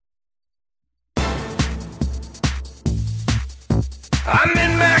I'm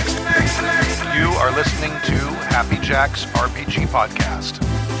in Max. You are listening to Happy Jack's RPG Podcast.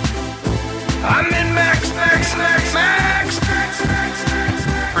 I'm in Max.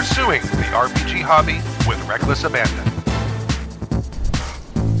 Pursuing the RPG hobby with reckless abandon.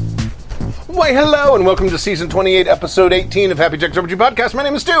 Why, hello, and welcome to Season 28, Episode 18 of Happy Jack's RPG Podcast. My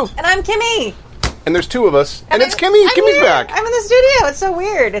name is Stu. And I'm Kimmy. And there's two of us. And it's Kimmy. Kimmy's here. back. I'm in the studio. It's so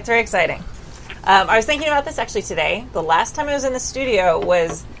weird. It's very exciting. I was thinking about this actually today. The last time I was in the studio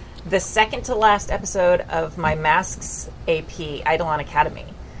was the second to last episode of my Masks AP, Eidolon Academy.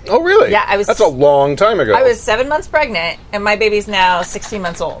 Oh, really? Yeah, That's a long time ago. I was 7 months pregnant, and my baby's now 16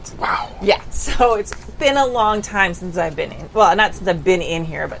 months old. Wow. Yeah, so it's been a long time since I've been in. Well, not since I've been in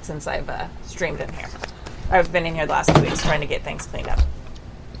here, but since I've streamed in here. I've been in here the last 2 weeks trying to get things cleaned up.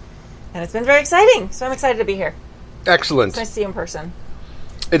 And it's been very exciting, so I'm excited to be here. Excellent. It's nice to see you in person.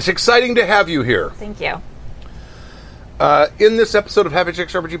 It's exciting to have you here. Thank you. In this episode of Happy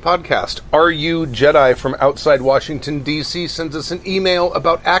Jack's RPG Podcast, Are You Jedi from outside Washington, D.C. sends us an email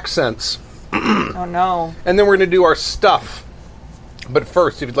about accents. Oh, no. And then we're going to do our stuff. But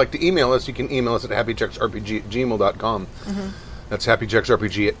first, if you'd like to email us, you can email us at happyjacksrpg@gmail.com. Mm-hmm. That's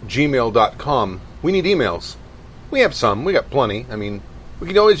happyjacksrpg@gmail.com. We need emails. We have some. We got plenty. I mean, we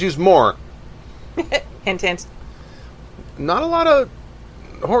could always use more. Hint, hint. Not a lot of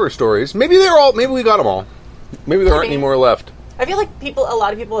horror stories. Maybe we got them all. Maybe there aren't any more left. I feel like a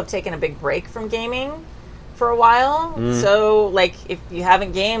lot of people have taken a big break from gaming for a while. So, like, if you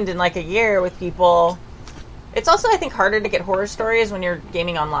haven't gamed in like a year with people, it's also, I think, harder to get horror stories when you're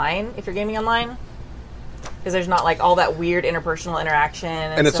gaming online. If you're gaming online, because there's not like all that weird interpersonal interaction,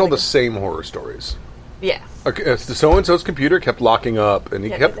 and it's all the same horror stories. Yeah. Okay, so and so's computer kept locking up, and he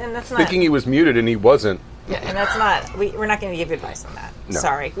kept thinking he was muted, and he wasn't. Yeah, and that's not. We're not going to give you advice on that. No.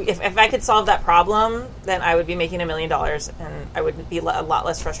 Sorry. If I could solve that problem, then I would be making $1 million, and I would be a lot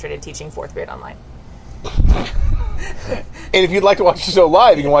less frustrated teaching 4th grade online. And if you'd like to watch the show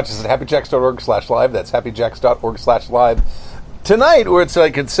live, you can watch us at happyjacks.org/live. That's happyjacks.org/live. Tonight, where it's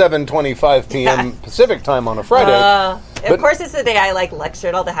like at 7:25 p.m. Pacific time on a Friday. Of course, it's the day I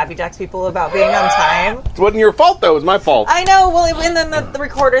lectured all the Happy Jacks people about being on time. It wasn't your fault, though. It was my fault. I know. Well, and then the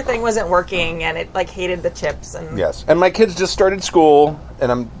recorder thing wasn't working, and it hated the chips. And yes, and my kids just started school,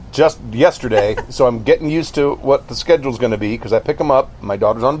 and I'm just yesterday, so I'm getting used to what the schedule's going to be because I pick them up. My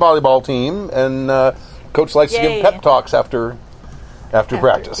daughter's on volleyball team, and Coach likes to give pep talks after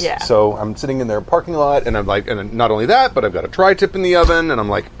practice. Yeah. So I'm sitting in their parking lot, and I'm like, and not only that, but I've got a tri-tip in the oven, and I'm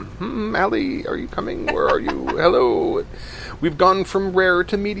like, Allie, are you coming? Where are you? Hello. We've gone from rare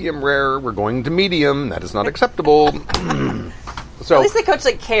to medium rare. We're going to medium. That is not acceptable. So at least the coach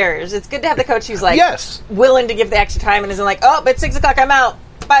cares. It's good to have the coach who's willing to give the extra time and isn't like, oh, it's 6 o'clock, I'm out.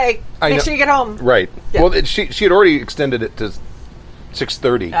 Bye. Make sure you get home. Right. Yeah. Well, she had already extended it to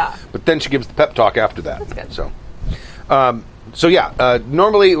 6:30, but then she gives the pep talk after that. That's good. So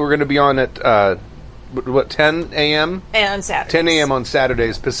normally we're going to be on at 10 a.m. And on Saturdays. 10 a.m. on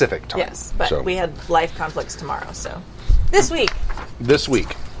Saturdays Pacific time. Yes, but we had life conflicts tomorrow, so this week.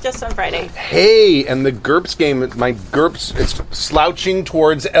 Just on Friday. Hey, and the GURPS game, my GURPS, it's slouching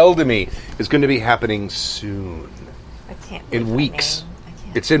towards Eldamy, is going to be happening soon. I can't. In weeks.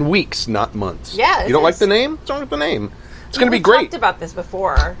 It's in weeks, not months. Yeah. You don't like the name? What's wrong with the name? It's going to be great. We talked about this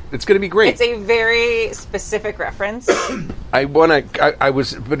before. It's going to be great. It's a very specific reference. but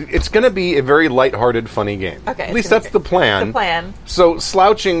it's going to be a very lighthearted, funny game. Okay. At least that's the plan. The plan. So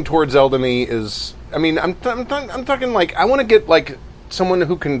slouching towards Eldamy is, I mean, I'm talking I want to get someone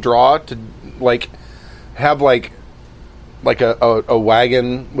who can draw to have a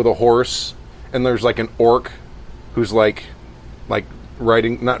wagon with a horse, and there's an orc who's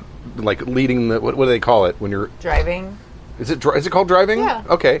riding, not leading the, what do they call it when you're driving? Is it called driving? Yeah.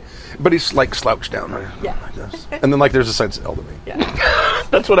 Okay. But he's slouched down. Yeah. And then there's a sense of Eldamy. Yeah.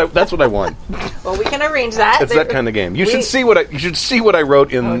 That's what I want. Well, we can arrange that. It's that kind of game. You should see what I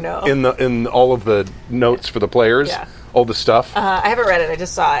wrote in in all of the notes for the players. Yeah. All the stuff. I haven't read it. I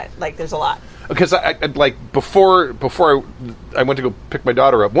just saw it. There's a lot. Because I before I went to go pick my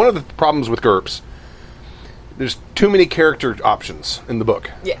daughter up, one of the problems with GURPS, there's too many character options in the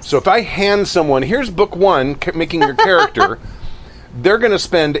book. Yes. So if I hand someone, here's book 1, making your character, they're going to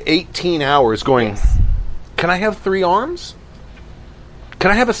spend 18 hours going, can I have 3 arms?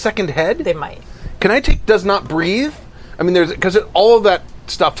 Can I have a second head? They might. Can I take does not breathe? I mean, because all of that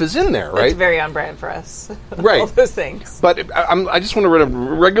stuff is in there, right? It's very on brand for us. Right. All those things. But I just want to run a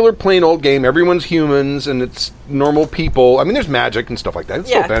regular, plain old game. Everyone's humans, and it's normal people. I mean, there's magic and stuff like that. It's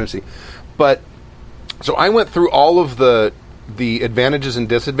still fantasy. But, so I went through all of the advantages and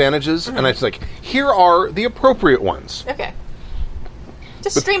disadvantages, and I was like, here are the appropriate ones. Okay.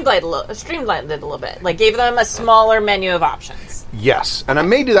 Just streamlined it a little bit. Like, gave them a smaller menu of options. Yes, and I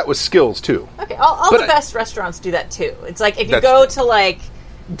may do that with skills, too. Okay, all the best restaurants do that, too. It's like, if you go to, like,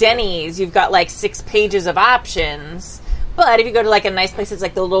 Denny's, you've got, like, 6 pages of options. But if you go to, like, a nice place, it's,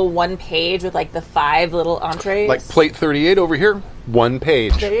 like, the little one page with, like, the 5 little entrees. Like Plate 38 over here, 1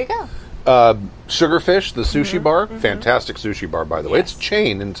 page. There you go. Sugarfish, the sushi bar. Fantastic sushi bar, by the way. It's a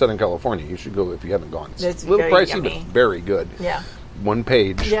chain in Southern California. You should go if you haven't gone. It's a little pricey, yummy. but it's very good. Yeah. 1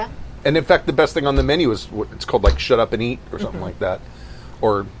 page. Yeah. And in fact, the best thing on the menu is it's called like Shut Up and Eat or something like that.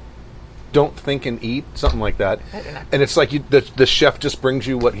 Or Don't Think and Eat, something like that. I don't know. And it's like the chef just brings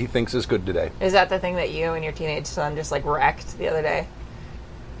you what he thinks is good today. Is that the thing that you and your teenage son just, like, wrecked the other day?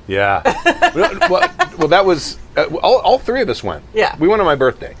 Yeah. well, that was... all 3 of us went. Yeah. We went on my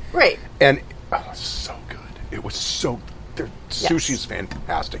birthday. Right. And it was so good. It was so... Sushi's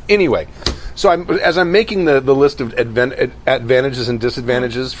fantastic. Anyway, so as I'm making the list of advantages and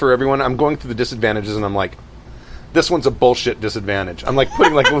disadvantages for everyone, I'm going through the disadvantages and I'm like, this one's a bullshit disadvantage. I'm like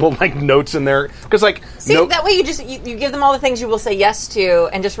putting like little like notes in there because like that way you give them all the things you will say yes to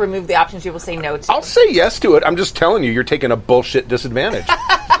and just remove the options you will say no to. I'll say yes to it. I'm just telling you're taking a bullshit disadvantage.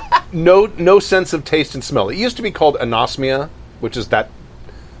 No sense of taste and smell. It used to be called anosmia, which is that.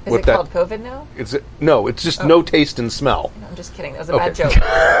 Is it called COVID now? No, it's just no taste and smell. No, I'm just kidding. That was a bad joke.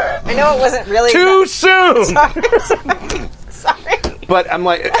 I know it wasn't really... Too soon! Sorry. But I'm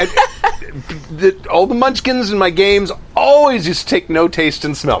like... all the munchkins in my games always used to take no taste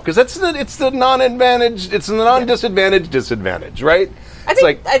and smell. Because it's the non-advantage... It's the non-disadvantage disadvantage, right? I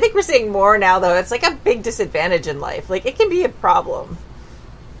think we're seeing more now, though. It's like a big disadvantage in life. Like, it can be a problem.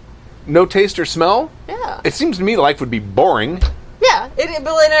 No taste or smell? Yeah. It seems to me life would be boring. Yeah,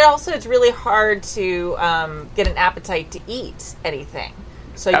 it's really hard to get an appetite to eat anything.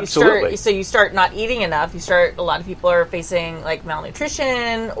 So you start not eating enough. A lot of people are facing like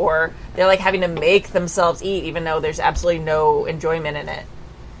malnutrition, or they're like having to make themselves eat, even though there's absolutely no enjoyment in it.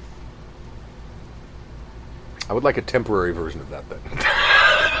 I would like a temporary version of that then.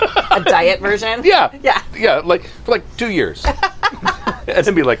 A diet version? Yeah, like for like 2 years, and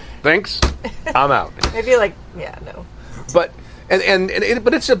then be like, thanks, I'm out. Maybe like no, but.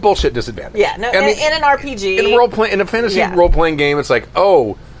 But it's a bullshit disadvantage. Yeah, no. In an RPG, in a fantasy role playing game, it's like,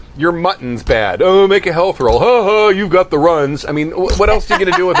 oh, your mutton's bad. Oh, make a health roll. Ha ha, you've got the runs. I mean, what else are you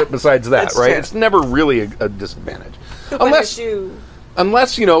going to do with it besides that, right? True. It's never really a disadvantage, unless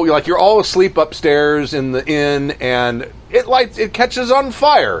you're all asleep upstairs in the inn and it catches on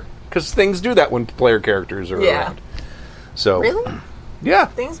fire because things do that when player characters are around. So really, yeah,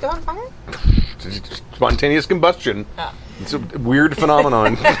 things go on fire. Spontaneous combustion. Oh. It's a weird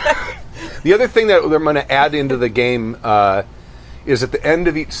phenomenon. The other thing that I'm going to add into the game is at the end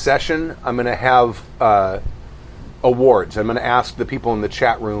of each session, I'm going to have awards. I'm going to ask the people in the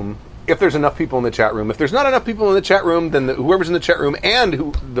chat room if there's enough people in the chat room. If there's not enough people in the chat room, then whoever's in the chat room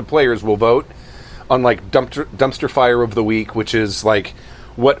and the players will vote on like dumpster fire of the week, which is like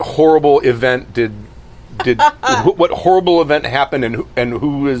what horrible event what horrible event happened and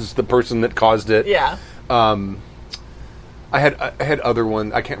who is the person that caused it. Yeah. I had other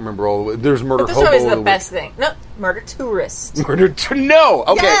one. I can't remember all the way. There's Murder Hobo. That's always the best thing. No, Murder Tourist. No.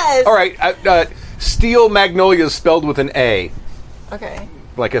 Okay. Yes. All right. Steel Magnolias spelled with an A. Okay.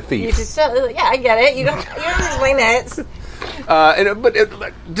 Like a thief. I get it. You don't explain it.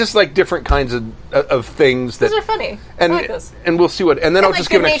 Just like different kinds of things that those are funny. And I like those. And we'll see what. And then I'll just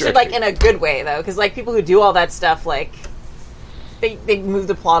give an extra. Like in a good way though, because like people who do all that stuff like. They move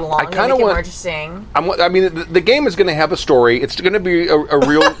the plot along. They make it more interesting. The game is going to have a story. It's going to be a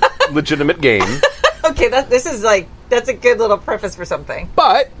real legitimate game. Okay, that's a good little preface for something.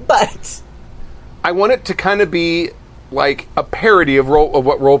 But I want it to kind of be like a parody of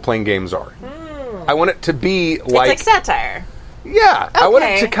what role playing games are. I want it to be like it's like satire. Yeah, okay. I want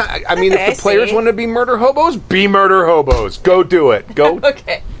it to. If the players want to be murder hobos, be murder hobos. Go do it. Go.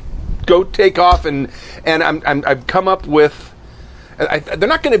 Okay. Go take off and I've come up with. They're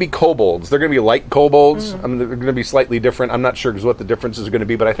not going to be kobolds. They're going to be light kobolds. They're going to be slightly different. I'm not sure what the differences are going to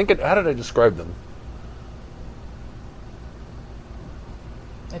be, but I think how did I describe them?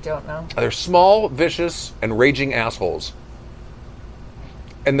 I don't know. They're small, vicious, and raging assholes.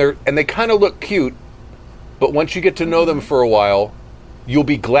 And they kind of look cute, but once you get to know them for a while, you'll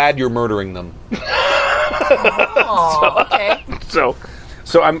be glad you're murdering them. Oh, okay. So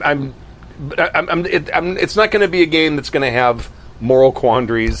it's not going to be a game that's going to have moral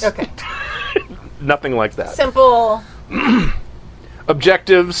quandaries. Okay. Nothing like that. Simple.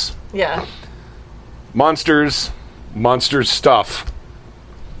 Objectives. Yeah. Monsters stuff.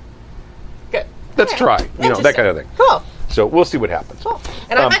 Good. Let's try. That kind of thing. Cool. So we'll see what happens. Cool.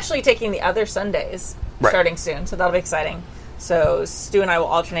 And I'm actually taking the other Sundays starting soon, so that'll be exciting. So Stu and I will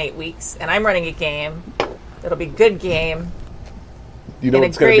alternate weeks, and I'm running a game. It'll be a good game. You know what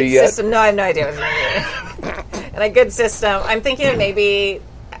it's going to be yet? System. No, I have no idea what it's going to be. And a good system. I'm thinking maybe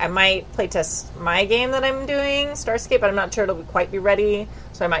I might play test my game that I'm doing, Starscape, but I'm not sure it'll quite be ready,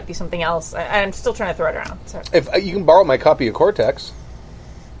 so I might do something else. I'm still trying to throw it around. So. If you can borrow my copy of Cortex.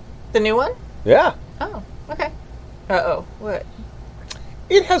 The new one? Yeah. Oh, okay. Uh-oh. What?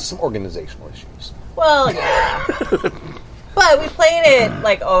 It has some organizational issues. Well, yeah. But we played it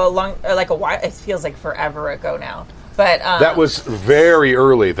like a while. It feels like forever ago now. But that was very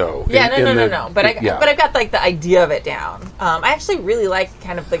early, though. Yeah, no. But I've got like the idea of it down. I actually really like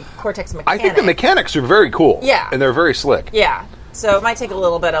kind of the Cortex mechanics. I think the mechanics are very cool. Yeah, and they're very slick. Yeah, so it might take a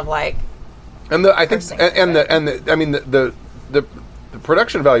little bit of like. And I think the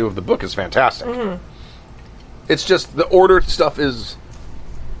production value of the book is fantastic. Mm-hmm. It's just the order stuff is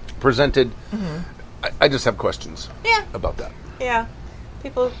presented. Mm-hmm. I just have questions. About that. Yeah,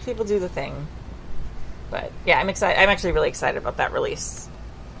 people do the thing. But yeah, I'm excited. I'm actually really excited about that release.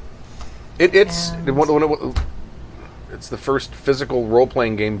 It's the first physical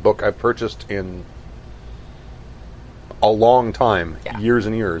role-playing game book I've purchased in a long time, years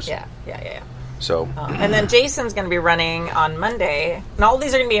and years. Yeah. So, and then Jason's going to be running on Monday, and all of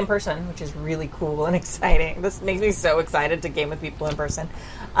these are going to be in person, which is really cool and exciting. This makes me so excited to game with people in person.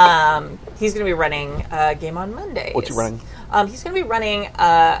 He's going to be running a game on Monday. What's he running? He's going to be running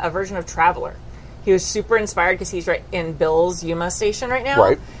a version of Traveler. He was super inspired because he's right in Bill's Yuma station right now.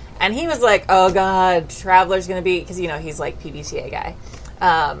 Right. And he was like, oh, God, Traveler's going to be... Because, he's like PBTA guy.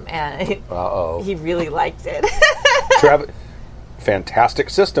 And he really liked it. Fantastic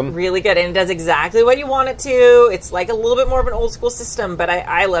system. Really good. And it does exactly what you want it to. It's like a little bit more of an old school system, but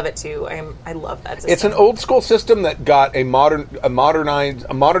I love it too. I love that system. It's an old school system that got a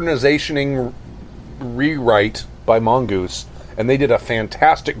modernizationing rewrite by Mongoose. And they did a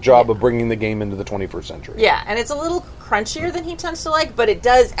fantastic job of bringing the game into the 21st century. Yeah, and it's a little crunchier than he tends to like, but it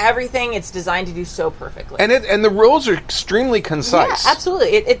does everything it's designed to do so perfectly. And the rules are extremely concise. Yeah,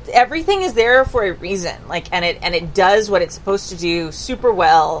 absolutely. Everything is there for a reason. And it does what it's supposed to do super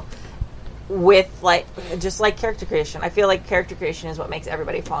well with just like character creation. I feel like character creation is what makes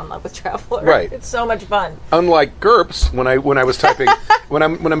everybody fall in love with Traveler. Right. It's so much fun. Unlike GURPS, when I was typing when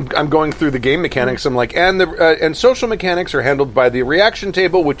I'm going through the game mechanics, I'm like, and social mechanics are handled by the reaction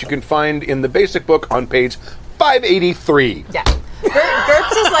table, which you can find in the basic book on page 583. Yeah.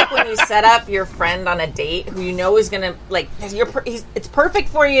 GURPS is like when you set up your friend on a date who you know is gonna it's perfect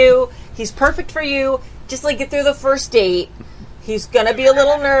for you. He's perfect for you. Just get through the first date. He's going to be a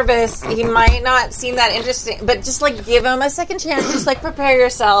little nervous. He might not seem that interesting, but just give him a second chance. Just prepare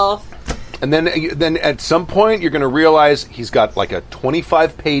yourself. And then at some point you're going to realize he's got a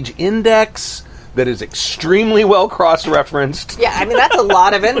 25-page index that is extremely well cross-referenced. Yeah, that's a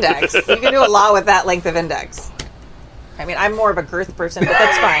lot of index. You can do a lot with that length of index. I'm more of a girth person, but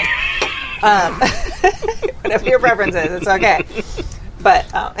that's fine. Whatever your preference is, it's okay. But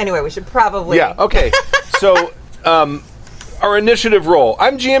anyway, we should probably... Yeah, okay. So... our initiative roll.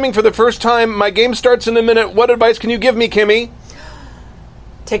 I'm GMing for the first time. My game starts in a minute. What advice can you give me, Kimmy?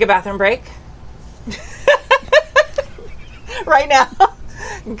 Take a bathroom break. Right now.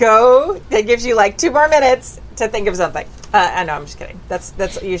 Go. That gives you 2 more minutes to think of something. I know, I'm just kidding. That's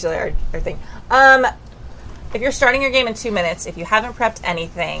usually our thing. If you're starting your game in 2 minutes, if you haven't prepped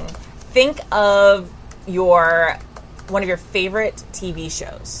anything, think of one of your favorite TV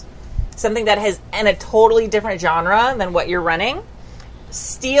shows. Something that has in a totally different genre than what you're running.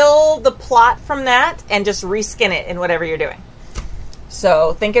 Steal the plot from that and just reskin it in whatever you're doing.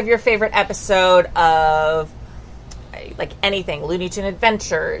 So think of your favorite episode of anything, Looney Tunes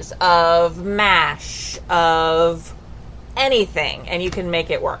Adventures, of MASH, of anything, and you can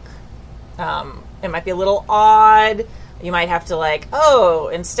make it work. It might be a little odd. You might have to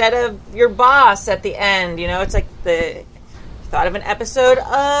instead of your boss at the end, it's thought of an episode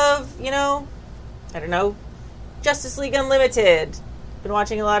of, I don't know, Justice League Unlimited. Been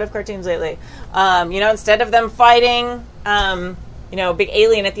watching a lot of cartoons lately. Instead of them fighting, big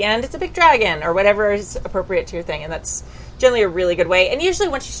alien at the end, it's a big dragon or whatever is appropriate to your thing. And that's generally a really good way. And usually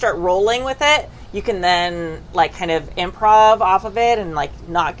once you start rolling with it, you can then kind of improv off of it and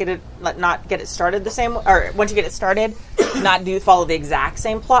not get it started the same, or once you get it started, not follow the exact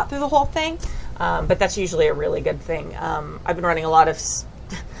same plot through the whole thing. But that's usually a really good thing. I've been running a lot of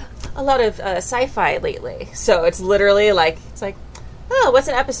sci-fi lately, so it's literally oh, what's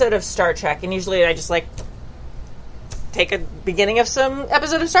an episode of Star Trek? And usually I just take a beginning of some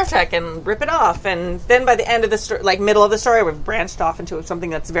episode of Star Trek and rip it off, and then by the end of the story, like middle of the story, we've branched off into something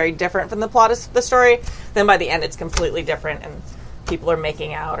that's very different from the plot of the story. Then by the end, it's completely different, and people are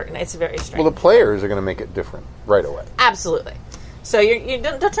making out, and it's very strange. Well, the players are going to make it different right away. Absolutely. So you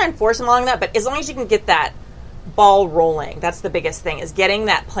don't try and force them along that, but as long as you can get that ball rolling, that's the biggest thing, is getting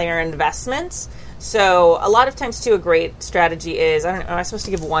that player investment. So a lot of times, too, a great strategy is, I don't know, am I supposed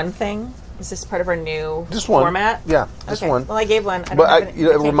to give one thing? Is this part of our new format? Yeah, just one. Well, I gave one.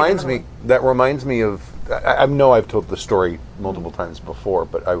 It reminds me. That reminds me of. I know I've told the story multiple times before,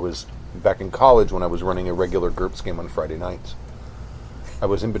 but I was back in college when I was running a regular GURPS game on Friday nights. I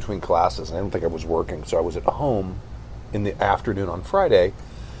was in between classes, and I don't think I was working, so I was at home in the afternoon on Friday.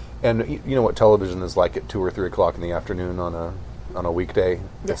 And you know what television is like at 2 or 3 o'clock in the afternoon on a weekday?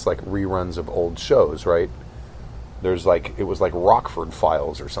 Yeah. It's like reruns of old shows, right? There's it was like Rockford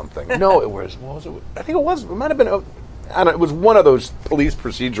Files or something. No, it was. What was it? I think it was. It might have been. I don't know. It was one of those police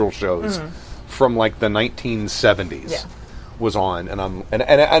procedural shows from like the 1970s. Yeah. Was on, and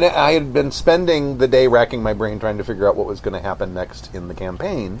I had been spending the day racking my brain trying to figure out what was going to happen next in the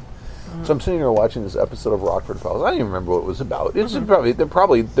campaign. So I'm sitting here watching this episode of Rockford Files. I don't even remember what it was about. It's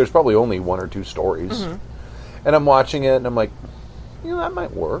there's probably only 1 or 2 stories, and I'm watching it, and I'm like, that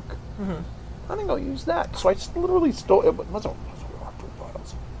might work. I think I'll use that. So I literally stole it. Wasn't Rockford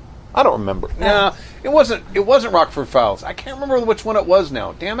Files. I don't remember. No, it wasn't. It wasn't Rockford Files. I can't remember which one it was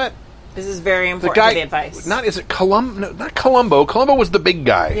now. Damn it. This is very important to the advice. Is it Columbo? No, not Columbo. Columbo was the big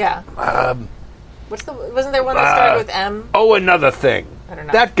guy. Yeah. Wasn't there one that started with M? Oh, another thing. I don't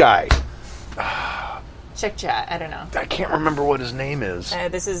know. That guy. Check chat. I don't know. I can't remember what his name is.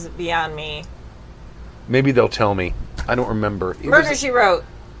 This is beyond me. Maybe they'll tell me. I don't remember. Murder, She Wrote.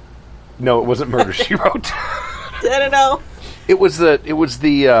 No, it wasn't Murder, She Wrote. I don't know. It was the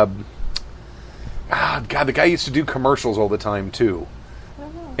the guy used to do commercials all the time too. I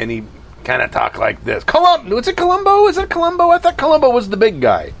don't know. And he kind of talked like this. Was it Columbo? Is it Columbo? I thought Columbo was the big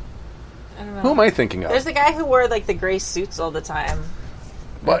guy. I don't know. Who am I thinking of? There's the guy who wore the gray suits all the time.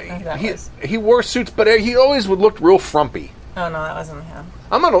 Well, he wore suits, but he always would look real frumpy. Oh no, that wasn't him.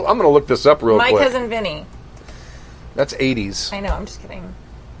 I'm gonna look this up real quick. My Cousin Vinny. That's 80s. I know. I'm just kidding.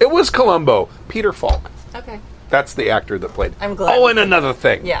 It was Columbo. Peter Falk. Okay. That's the actor that played. I'm glad. Oh, and another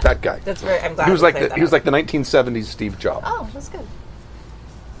thing. Yeah. That guy. That's very. I'm glad. He was like the 1970s Steve Jobs. Oh, that's good.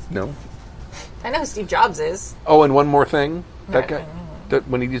 No. I know who Steve Jobs is. Oh, and one more thing. That Right, guy. I know. That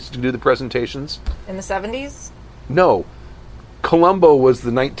when he used to do the presentations. In the 70s? No. Columbo was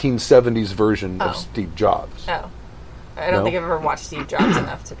the 1970s version of Oh. Steve Jobs. Oh. I don't think I've ever watched Steve Jobs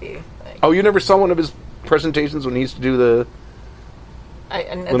enough to be like... Oh, you never saw one of his presentations when he used to do the...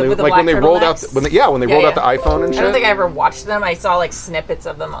 when they rolled out the iPhone and shit? I don't think I ever watched them. I saw snippets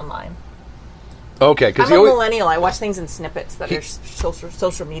of them online. Okay, because I'm a millennial. I watch things in snippets that are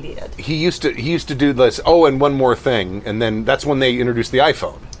social media. He used to do this. Oh, and one more thing, and then that's when they introduced the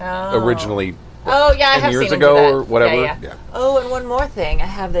iPhone originally. Oh yeah, I have years seen ago him do that. or whatever. Yeah. Oh, and one more thing. I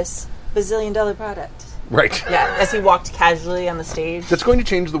have this $bazillion product. Right. Yeah, as he walked casually on the stage. That's going to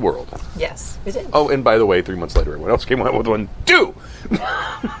change the world. Yes, it did. Oh, and by the way, 3 months later, everyone else came out with one too.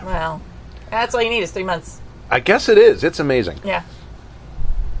 Well, that's all you need is 3 months. I guess it is. It's amazing. Yeah.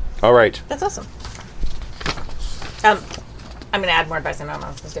 All right. That's awesome. I'm going to add more advice. I know I'm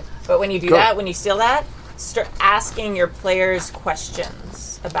not supposed to. But when you do that, when you steal that, start asking your players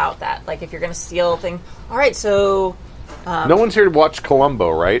questions about that. Like if you're going to steal a thing. All right, so... no one's here to watch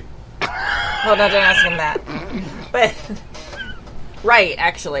Columbo, right? Well, no, don't ask him that. But... Right,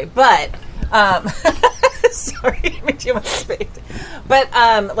 actually. But... sorry, made too much space. But,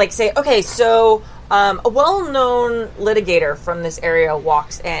 say, okay, so... a well-known litigator from this area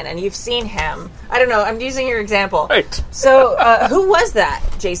walks in, and you've seen him. I don't know. I'm using your example. Right. So, who was that,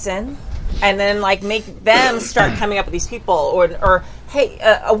 Jason? And then, make them start coming up with these people. Or hey,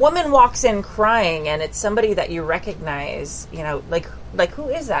 a woman walks in crying, and it's somebody that you recognize. Who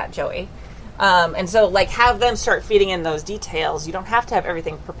is that, Joey? And so, have them start feeding in those details. You don't have to have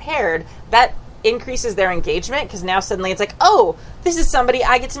everything prepared. That increases their engagement because now suddenly it's like, oh, this is somebody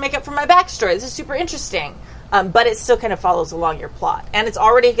I get to make up for my backstory. This is super interesting. But it still kind of follows along your plot. And it's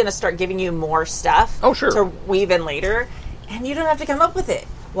already going to start giving you more stuff to weave in later. And you don't have to come up with it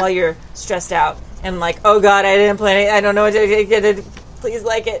while you're stressed out and oh, God, I didn't plan it. I don't know what to get it. Please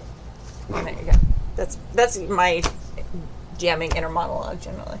like it. And there you go. That's my jamming inner monologue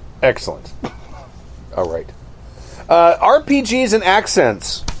generally. Excellent. All right. RPGs and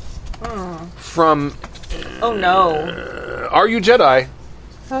accents. From... Oh, no. Are You Jedi?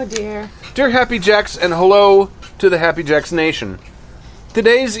 Oh, dear. Dear Happy Jacks, and hello to the Happy Jacks Nation.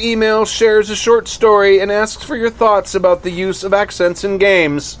 Today's email shares a short story and asks for your thoughts about the use of accents in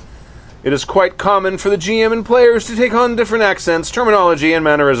games. It is quite common for the GM and players to take on different accents, terminology, and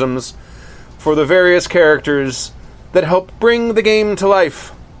mannerisms for the various characters that help bring the game to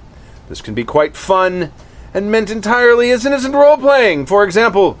life. This can be quite fun and meant entirely as innocent role-playing. For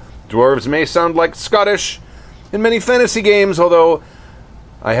example, dwarves may sound like Scottish in many fantasy games, although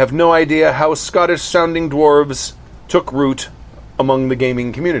I have no idea how Scottish-sounding dwarves took root among the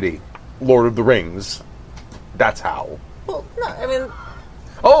gaming community. Lord of the Rings. That's how. Well, no, I mean...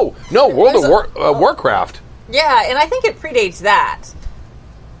 Oh, no, World of Warcraft. Yeah, and I think it predates that.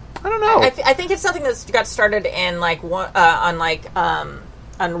 I don't know. I think it's something that's got started in, like, on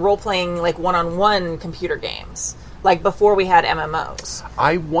role-playing, like, one-on-one computer games. Like, before we had MMOs.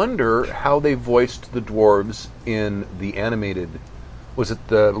 I wonder how they voiced the dwarves in the animated... Was it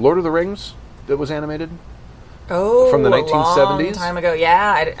the Lord of the Rings that was animated? Oh, from the 1970s? A long time ago.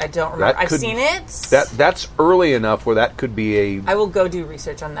 Yeah, I don't remember. I've seen it. That's early enough where that could be a... I will go do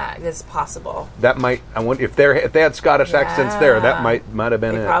research on that. It's possible. That might... I wonder if they had Scottish accents there, that might have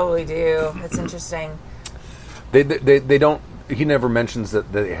been it. They probably do. It's interesting. They don't... He never mentions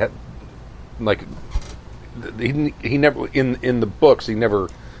that they had... Like... He never... In the books, he never...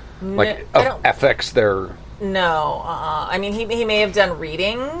 Like, affects their... No. I mean, he may have done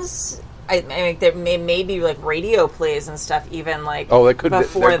readings... I mean, there may be like radio plays and stuff, even like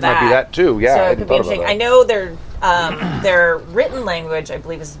before that. Might be that too. Yeah, so it could be interesting. I know their written language, I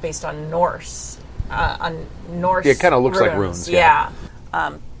believe, is based on Norse. On Norse, it kind of looks like runes. Yeah,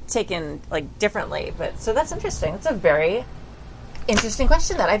 taken like differently. But so that's interesting. It's a very interesting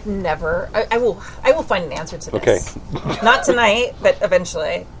question that I've never. I will find an answer to this. Okay, not tonight, but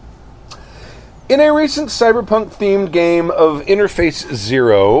eventually. In a recent cyberpunk-themed game of Interface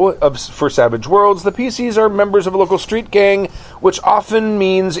Zero for Savage Worlds, the PCs are members of a local street gang, which often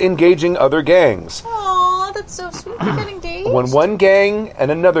means engaging other gangs. Aww, that's so sweet. They get engaged. When one gang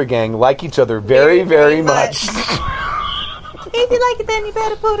and another gang like each other very, very much. If you like it, then you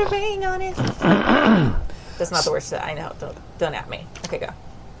better put a ring on it. That's not the worst that I know. Don't at me. Okay, go.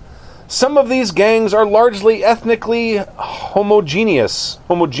 Some of these gangs are largely ethnically homogeneous.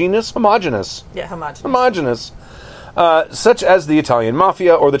 Homogeneous? Yeah, homogeneous. Such as the Italian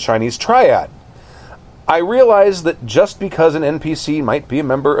Mafia or the Chinese Triad. I realize that just because an NPC might be a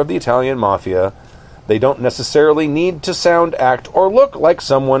member of the Italian Mafia, they don't necessarily need to sound, act, or look like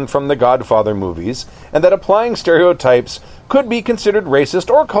someone from the Godfather movies, and that applying stereotypes could be considered racist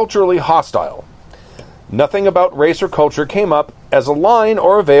or culturally hostile. Nothing about race or culture came up as a line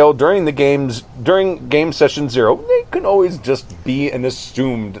or a veil during game session 0. They can always just be an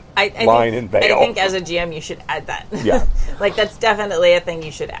assumed line and veil. I think as a GM you should add that. Yeah. Like that's definitely a thing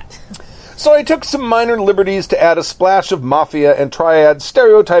you should add. So I took some minor liberties to add a splash of Mafia and Triad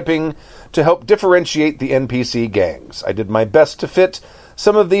stereotyping to help differentiate the NPC gangs. I did my best to fit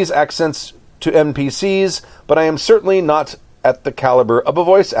some of these accents to NPCs, but I am certainly not at the caliber of a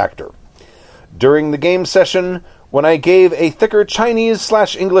voice actor. During the game session, when I gave a thicker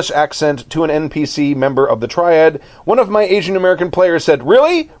Chinese/English accent to an NPC member of the Triad, one of my Asian American players said,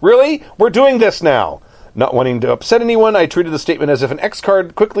 "Really? Really? We're doing this now." Not wanting to upset anyone, I treated the statement as if an X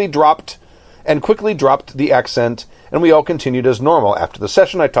card quickly dropped the accent, and we all continued as normal. After the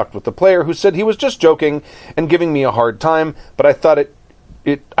session, I talked with the player, who said he was just joking and giving me a hard time, but I thought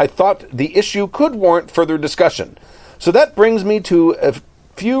the issue could warrant further discussion. So that brings me to a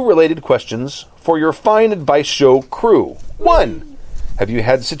few related questions for your fine advice show crew. 1. Have you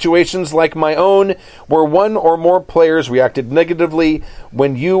had situations like my own where one or more players reacted negatively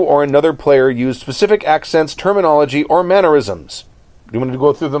when you or another player used specific accents, terminology, or mannerisms? Do you want to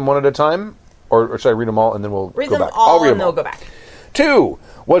go through them one at a time? Or should I read them all and then we'll read go them back? all I'll read and them all. then we'll go back. 2.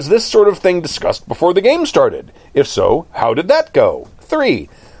 Was this sort of thing discussed before the game started? If so, how did that go? 3.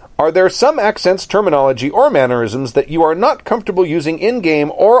 Are there some accents, terminology, or mannerisms that you are not comfortable using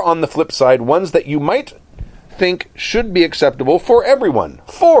in-game, or on the flip side, ones that you might think should be acceptable for everyone?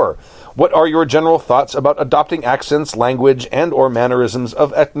 4. What are your general thoughts about adopting accents, language, and or mannerisms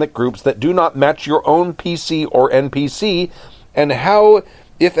of ethnic groups that do not match your own PC or NPC, and how,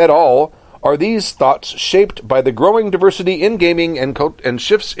 if at all, are these thoughts shaped by the growing diversity in gaming and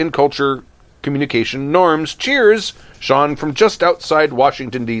shifts in culture communication norms? Cheers, Sean from just outside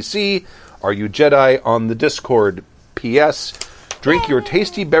Washington, D.C. Are you Jedi on the Discord? P.S. Drink your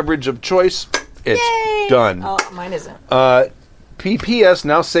tasty beverage of choice. It's done. Oh, mine isn't. P.P.S.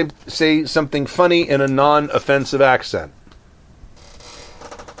 Now say something funny in a non-offensive accent.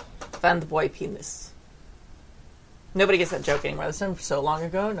 Found the boy penis. Nobody gets that joke anymore. This was so long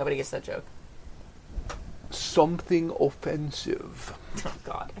ago. Nobody gets that joke. something offensive. Oh,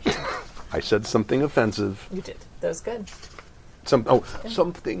 God. I said something offensive. You did. That was good.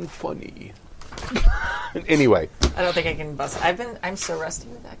 Something funny. Anyway. I don't think I can bust. I'm so rusty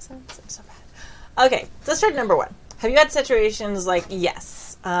with accents. I'm so bad. Okay, so let's start at number 1. Have you had situations like,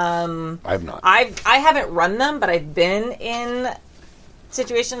 yes. I have not. I haven't run them, but I've been in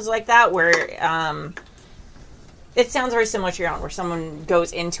situations like that where it sounds very similar to your own, where someone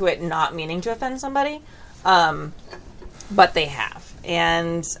goes into it not meaning to offend somebody, but they have.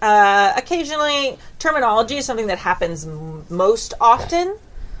 And occasionally, terminology is something that happens most often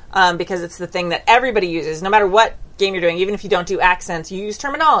because it's the thing that everybody uses. No matter what game you're doing, even if you don't do accents, you use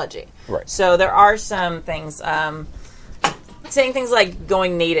terminology. Right. So there are some things, saying things like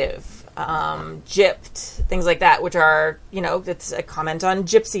going native, gypped, things like that, which are, it's a comment on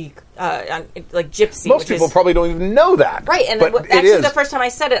gypsy, like gypsy. Most people probably don't even know that. Right, and actually the first time I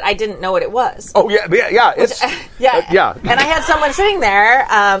said it, I didn't know what it was. Oh, yeah, it's... yeah. And I had someone sitting there,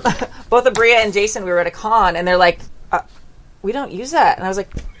 both Abria and Jason, we were at a con, and they're like, we don't use that. And I was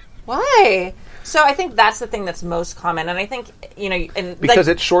like, why? So I think that's the thing that's most common, and I think, because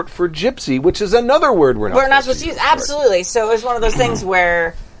it's short for gypsy, which is another word we're not supposed to use. Absolutely. So it was one of those things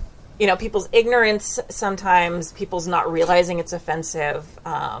where... people's ignorance, sometimes people's not realizing it's offensive,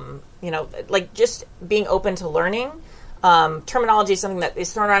 like just being open to learning. Terminology is something that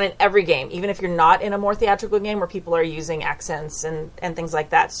is thrown around in every game, even if you're not in a more theatrical game where people are using accents and things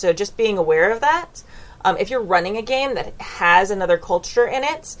like that. So just being aware of that. If you're running a game that has another culture in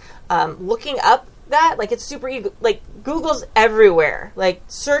it, looking up that, like, it's super easy. Like, Google's everywhere. Like,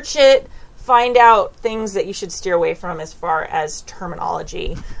 search it. Find out things that you should steer away from as far as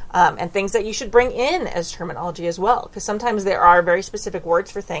terminology, and things that you should bring in as terminology as well. Because sometimes there are very specific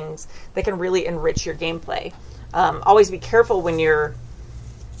words for things that can really enrich your gameplay. Always be careful when you're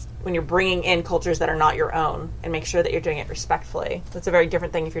bringing in cultures that are not your own, and make sure that you're doing it respectfully. That's a very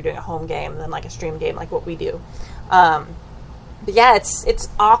different thing if you're doing a home game than like a stream game, like what we do. But yeah, it's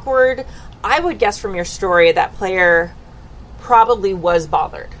awkward. I would guess from your story that player probably was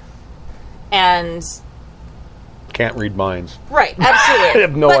bothered. And can't read minds. Right, absolutely. I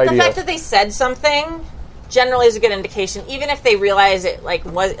have no idea. But the fact that they said something generally is a good indication, even if they realize it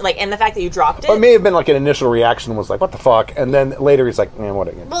and the fact that you dropped it. It may have been like an initial reaction was like, what the fuck? And then later he's like, man, what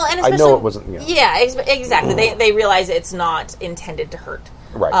again? Well, and I know it wasn't. Yeah, exactly. They realize it's not intended to hurt.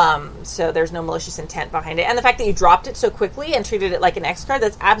 Right. So there's no malicious intent behind it. And the fact that you dropped it so quickly and treated it like an X card,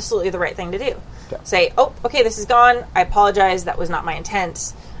 that's absolutely the right thing to do. Yeah. Say, oh, okay, this is gone. I apologize. That was not my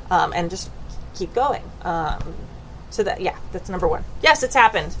intent. And just keep going. So that's number 1. Yes, it's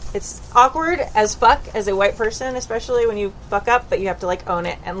happened. It's awkward as fuck as a white person, especially when you fuck up, but you have to like own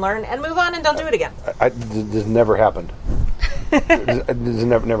it and learn and move on and don't do it again. This never happened. This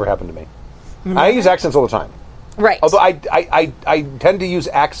never happened to me. Mm-hmm. I use accents all the time. Right. Although I tend to use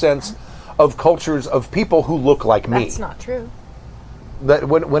accents of cultures of people who look like me. That's not true.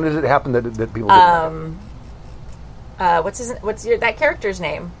 When did it happen that people didn't what's that character's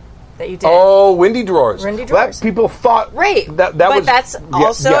name that you did? Oh, Windy Drawers. Windy Drawers. That people thought but that's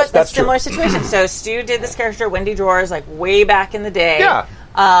also a similar situation. So Stu did this character, Windy Drawers, like way back in the day. Yeah.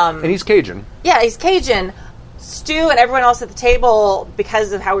 And he's Cajun. Yeah, he's Cajun. Stu and everyone else at the table,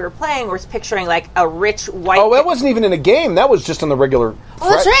 because of how we were playing, was picturing like a rich white. Oh, that wasn't even in a game. That was just on the regular. Oh,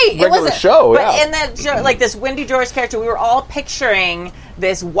 that's right. Regular show. But in that show, like this Windy Drawers character, we were all picturing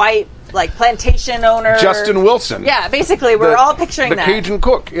this white, like plantation owner, Justin Wilson. Yeah, basically, we're all picturing that. The Cajun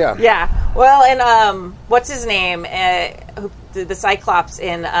cook. Yeah. Yeah. Well, and what's his name? The Cyclops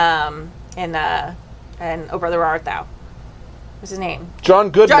in Oh Brother Where Art Thou? What's his name? John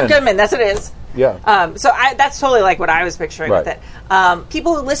Goodman. John Goodman. That's what it is. Yeah. So that's totally like what I was picturing with it.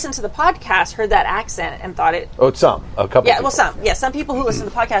 People who listened to the podcast heard that accent and thought it. Oh, it's a couple. Yeah, people. well, some. Yeah, some people who listened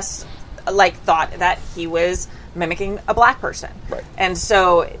to the podcast thought that he was mimicking a black person. Right. And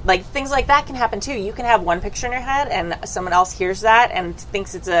so things like that can happen too. You can have one picture in your head, and someone else hears that and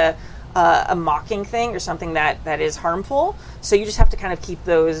thinks it's a mocking thing or something that is harmful. So you just have to kind of keep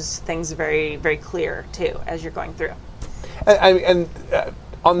those things very, very clear too as you're going through. And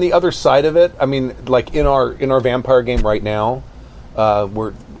on the other side of it, I mean, like in our vampire game right now,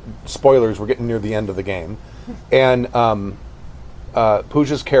 we're getting near the end of the game, and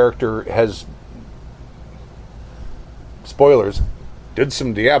Pooja's character has did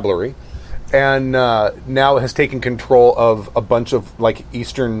some diablerie, and now has taken control of a bunch of like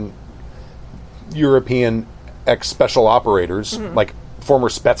Eastern European ex-special operators, like former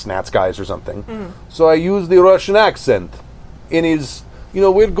Spetsnaz guys or something. So I use the Russian accent in his.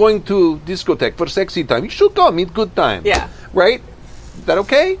 We're going to discotheque for sexy time. You should come, it's good time. Yeah. Right? Is that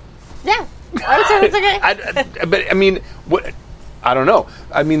okay? Yeah. I would say that's okay. But I mean, what? I don't know.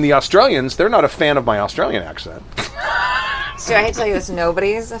 I mean, the Australians, they're not a fan of my Australian accent. So I hate to tell you this,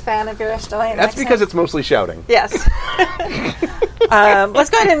 nobody's a fan of your Australian That's accent. because it's mostly shouting. Yes. Let's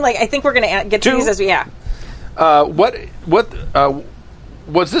go ahead and, I think we're going to get to these as we, What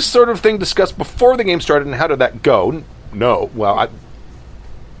was this sort of thing discussed before the game started, and how did that go? No. Well,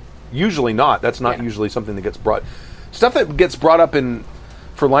 usually not. That's not usually something that gets brought. Stuff that gets brought up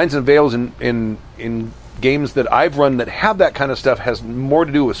for Lines and Veils in games that I've run that have that kind of stuff has more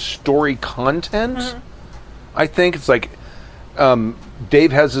to do with story content. Mm-hmm. I think it's like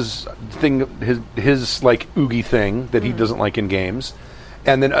Dave has his thing, his like oogie thing that he doesn't like in games,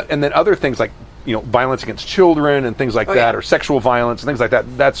 and then other things like violence against children and things like that, or sexual violence and things like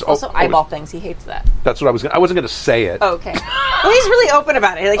that. That's also eyeball things. He hates that. That's what I wasn't going to say it. Oh, okay. Well, he's really open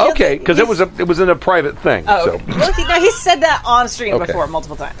about it. Like, okay, because it was in a private thing. Oh, so. Okay. Well, he's said that on stream before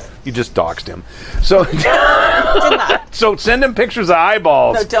multiple times. You just doxed him. So did not. So send him pictures of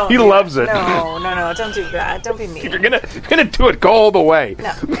eyeballs. No, don't. He loves it. No, don't do that. Don't be mean. If you're gonna do it, go all the way.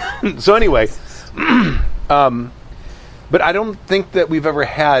 No. So anyway, but I don't think that we've ever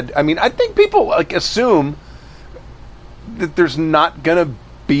had. I mean, I think people assume that there's not gonna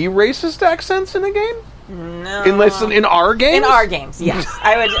be racist accents in a game. No. Unless in our games. In our games, yes,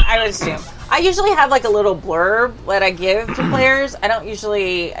 I would assume. I usually have a little blurb that I give to players. I don't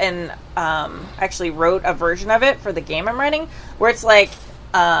usually, and actually wrote a version of it for the game I'm writing, where it's like,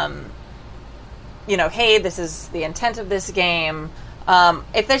 hey, this is the intent of this game.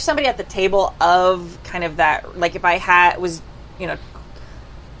 If there's somebody at the table of kind of that, like if I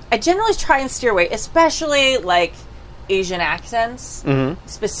I generally try and steer away, especially Asian accents,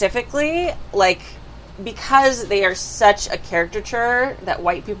 specifically, because they are such a caricature that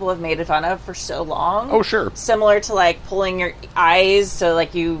white people have made fun of for so long. Oh, sure. Similar to pulling your eyes so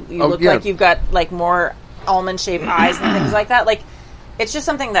you look like you've got more almond-shaped eyes and things like that. It's just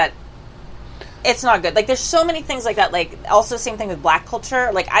something that it's not good. There's so many things like that. Also same thing with black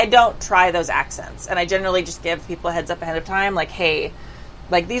culture. I don't try those accents, and I generally just give people a heads up ahead of time. Hey,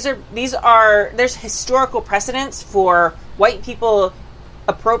 there's historical precedents for white people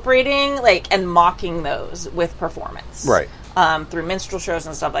appropriating and mocking those with performance, right? Through minstrel shows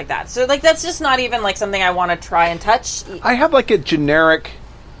and stuff like that. So that's just not even something I want to try and touch. I have a generic,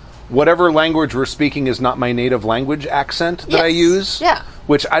 whatever language we're speaking is not my native language accent that I use. Yeah.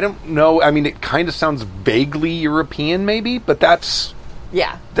 Which I don't know. I mean, it kind of sounds vaguely European, maybe, but that's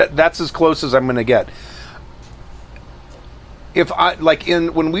that's as close as I'm going to get. If I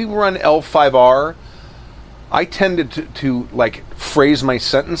when we run L5R. I tended to phrase my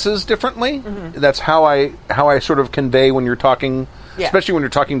sentences differently. Mm-hmm. That's how I sort of convey when you're talking, especially when you're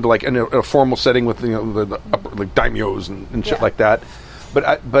talking to in a formal setting with the upper, daimyos and shit like that. But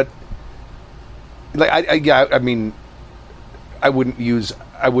I mean, I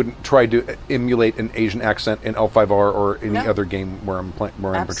wouldn't try to emulate an Asian accent in L5R or any other game where I'm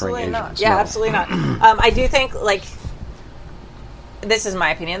portraying Asians. Not. Yeah, absolutely not. I do think this is my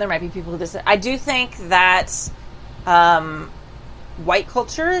opinion. There might be people who disagree. I do think that white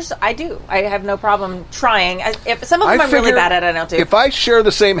cultures, I have no problem trying. If some of them I'm really bad at, I don't do. If I share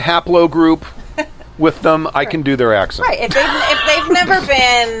the same haplogroup with them, I can do their accent. Right. If they've never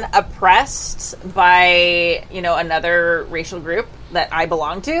been oppressed by another racial group that I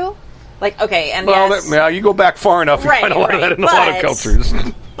belong to, okay, and you go back far enough, you find a lot of that in a lot of cultures.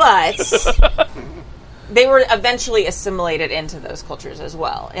 But they were eventually assimilated into those cultures as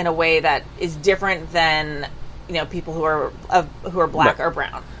well in a way that is different than people who are black or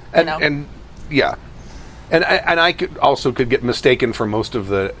brown. And I could get mistaken for most of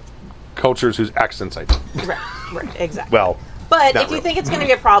the cultures whose accents I do. Right, exactly. Well, but if you think it's going to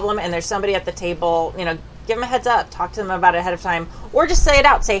be a problem and there's somebody at the table, give them a heads up, talk to them about it ahead of time, or just say it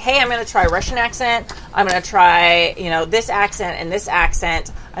out. Say, hey, I'm going to try Russian accent. I'm going to try this accent and this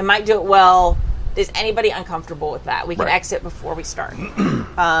accent. I might do it well. Is anybody uncomfortable with that? We can exit before we start. And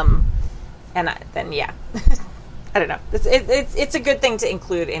then, I don't know. It's a good thing to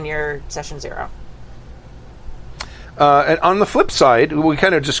include in your session 0. And on the flip side, we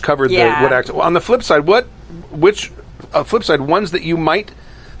kind of just covered what accent. On the flip side, ones that you might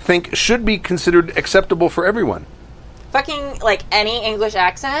think should be considered acceptable for everyone? Fucking any English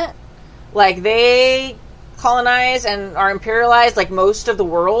accent, they colonize and are imperialized most of the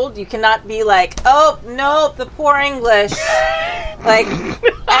world. You cannot be oh no, the poor English. Well,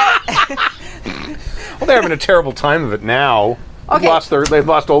 they're having a terrible time of it now. Okay. They've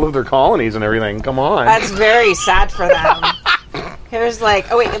lost all of their colonies and everything. Come on. That's very sad for them. Here's oh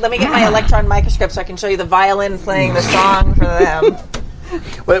wait, let me get my electron microscope so I can show you the violin playing the song for them.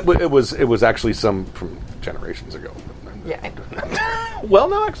 Well, it was actually some from generations ago. Yeah. Well,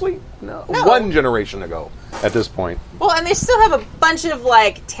 no, actually, no. 1 generation ago at this point. Well, and they still have a bunch of,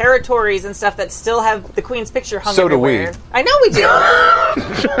 like, territories and stuff that still have the Queen's picture hung everywhere. So do we. I know we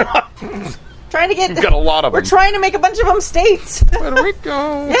do. Trying to get... We've got a lot of them. We're trying to make a bunch of them states. Puerto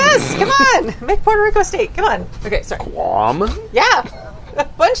Rico. Yes, come on. Make Puerto Rico a state. Come on. Okay, sorry. Guam. Yeah, a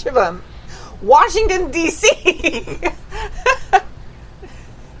bunch of them. Washington, D.C.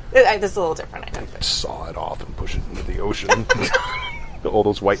 This is a little different, I know. Saw it off and push it into the ocean. All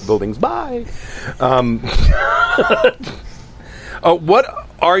those white buildings. Bye. What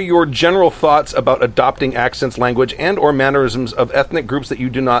are your general thoughts about adopting accents, language, and or mannerisms of ethnic groups that you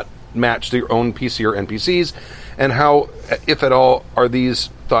do not match to your own PC or NPCs? And how, if at all, are these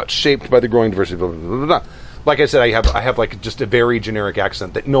thoughts shaped by the growing diversity? Blah, blah, blah, blah, blah. Like I said, I have like just a very generic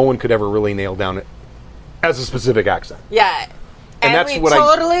accent that no one could ever really nail down as a specific accent. Yeah. And that's we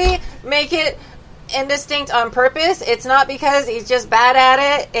totally make it indistinct on purpose. It's not because he's just bad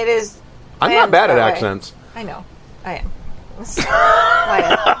at it. It is... I'm not bad at accents. I know. I am.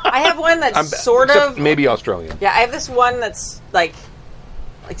 I have one that's sort of... Maybe Australian. Yeah, I have this one that's like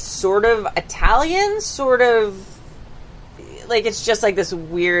sort of Italian, sort of... Like, it's just like this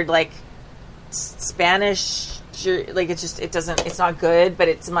weird, like, Spanish... Like, it's not good, but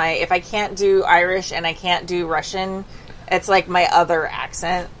it's my... If I can't do Irish and I can't do Russian... It's like my other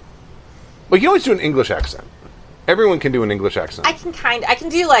accent. Well, you can always do an English accent. Everyone can do an English accent. I can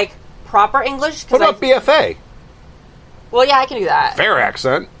do like proper English. What about BFA? Well, yeah, I can do that. Fair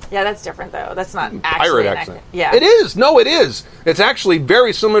accent. Yeah, that's different though. That's not actually pirate accent. Yeah, it is. No, it is. It's actually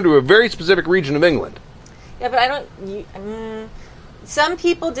very similar to a very specific region of England. Yeah, but I don't. Some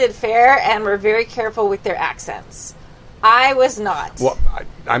people did fair and were very careful with their accents. I was not. Well,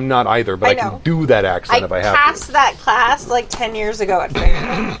 I'm not either, but I can do that accent if I have to. I passed that class like 10 years ago at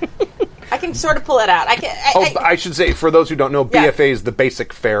fair. I can sort of pull it out. I should say, for those who don't know, BFA is the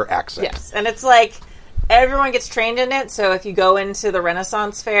basic fair accent. Yes, and it's like everyone gets trained in it, so if you go into the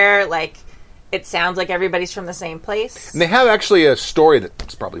Renaissance Fair, like, it sounds like everybody's from the same place. And they have actually a story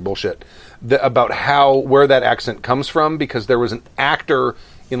that's probably bullshit about where that accent comes from, because there was an actor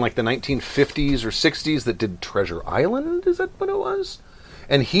in like the 1950s or 60s that did Treasure Island, is that what it was?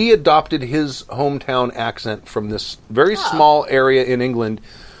 And he adopted his hometown accent from this very small area in England,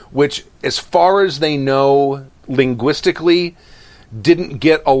 which, as far as they know, linguistically, didn't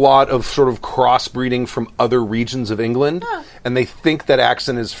get a lot of sort of crossbreeding from other regions of England. And they think that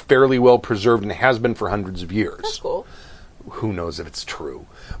accent is fairly well preserved and has been for hundreds of years. That's cool. Who knows if it's true?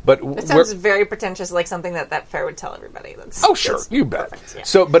 But it sounds very pretentious, like something that fair would tell everybody. Sure, you bet. Perfect, yeah.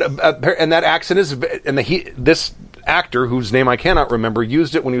 So, but and that accent is, and this actor whose name I cannot remember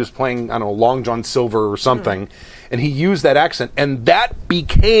used it when he was playing, I don't know, Long John Silver or something, and he used that accent, and that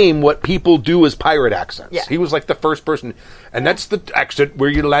became what people do as pirate accents. Yeah. He was like the first person, and that's the accent where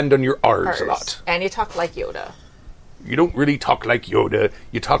you land on your R's a lot, and you talk like Yoda. You don't really talk like Yoda.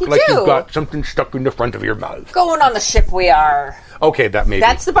 You talk like you've got something stuck in the front of your mouth. Going on the ship we are. Okay, that may be.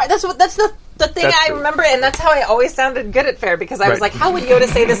 That's the part. That's the thing I remember, and that's how I always sounded good at fair, because I was like, how would Yoda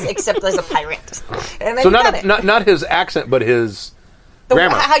say this except as a pirate? And then so not his accent, but his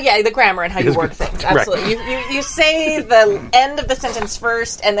grammar. The grammar and how you word things. Absolutely. You say the end of the sentence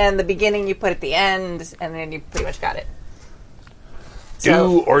first, and then the beginning you put at the end, and then you pretty much got it.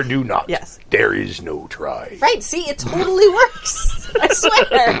 Do or do not. Yes. There is no try. Right. See, it totally works. I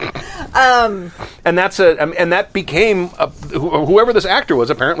swear. And that became whoever this actor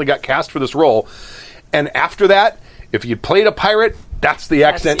was apparently got cast for this role. And after that, if you played a pirate, that's the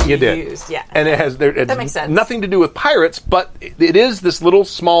accent you did. Used, yeah. And that makes sense. Nothing to do with pirates, but it is this little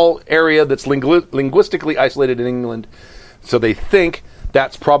small area that's linguistically isolated in England. So they think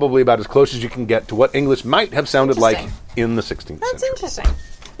that's probably about as close as you can get to what English might have sounded like in the 16th century. That's interesting.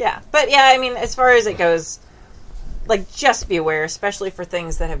 Yeah. But yeah, I mean, as far as it goes, like, just be aware, especially for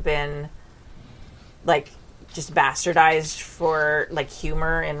things that have been, like, just bastardized for, like,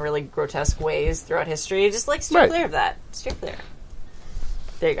 humor in really grotesque ways throughout history. Just, like, steer clear of that. Steer clear.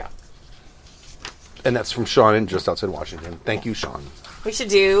 There you go. And that's from Sean in just outside Washington. Thank you, Sean. We should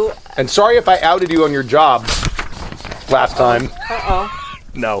do... And sorry if I outed you on your job last time. Uh-oh.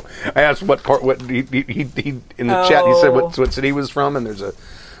 No, I asked what he in the chat. He said what city he was from, and there's a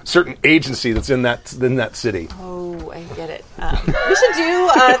certain agency that's in that city. Oh, I get it. We should do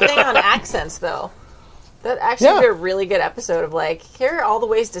a thing on accents, though. That actually would be a really good episode of, like, here are all the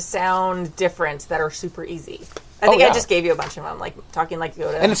ways to sound different that are super easy. I think yeah. I just gave you a bunch of them, like talking like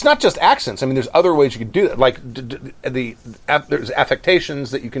Yoda. And it's not just accents. I mean, there's other ways you could do that. Like there's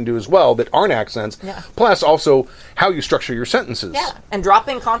affectations that you can do as well that aren't accents. Yeah. Plus, also how you structure your sentences. Yeah, and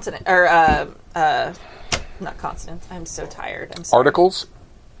dropping consonant or not consonants. I'm so tired. I'm sorry. Articles.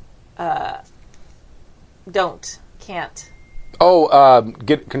 Can't. Oh,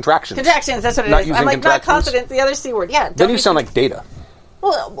 get contractions. Contractions. That's what it Not is. using I'm like not contractions. consonants. The other C word. Yeah. Then you sound like Data.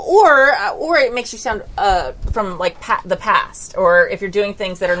 Well, or it makes you sound from like the past, or if you're doing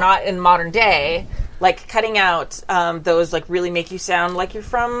things that are not in modern day, like cutting out those like really make you sound like you're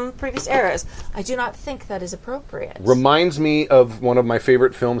from previous eras. I do not think that is appropriate. Reminds me of one of my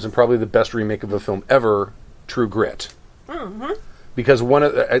favorite films and probably the best remake of a film ever, True Grit. Mm-hmm. Because one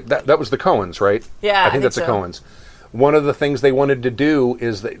of that was the Coens, right? Yeah, I think that's so. the Coens. One of the things they wanted to do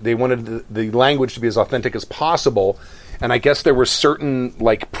is they wanted the language to be as authentic as possible. And I guess there were certain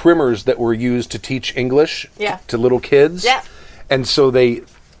like primers that were used to teach English to little kids. Yeah. And so they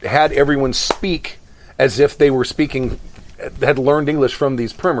had everyone speak as if they were speaking, had learned English from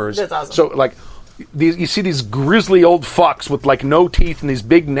these primers. That's awesome. So like, you see these grizzly old fucks with like no teeth and these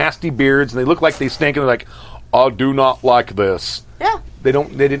big nasty beards, and they look like they stink, and they're like, "I do not like this." Yeah. They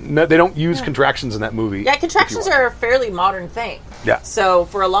don't use contractions in that movie. Yeah, contractions are a fairly modern thing. Yeah. So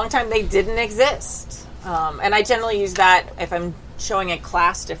for a long time they didn't exist. And I generally use that if I'm showing a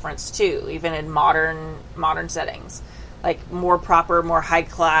class difference too, even in modern settings. Like more proper, more high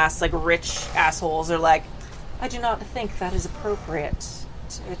class, like rich assholes are like, I do not think that is appropriate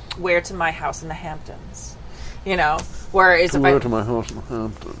to wear to my house in the Hamptons. You know? Whereas if I... to my house in the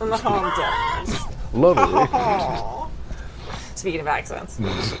Hamptons. In the Hamptons. Lovely. Speaking of accents.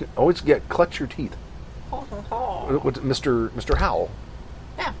 Always clutch your teeth. What's Mr. Howell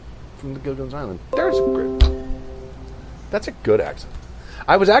Yeah. from the Gilligan's Island. There's a great. That's a good accent.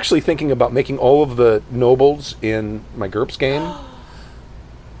 I was actually thinking about making all of the nobles in my GURPS game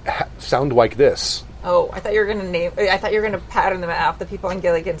sound like this. Oh, I thought you were going to pattern them off the people on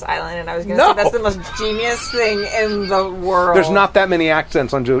Gilligan's Island, and I was going to No. say that's the most genius thing in the world. There's not that many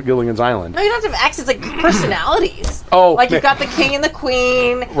accents on Gilligan's Island. No, you don't have to have accents, like personalities. Oh, like you've got the king and the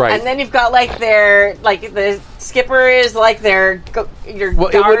queen, right? And then you've got like the skipper is like your Well,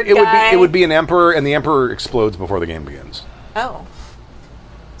 guard guy. it would be an emperor, and the emperor explodes before the game begins. Oh,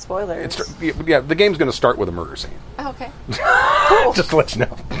 spoilers. The game's going to start with a murder scene. Oh, okay. Cool. Just to let you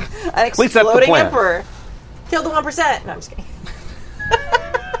know. An least that's the exploding plan. emperor. Kill the 1%. No, I'm just kidding.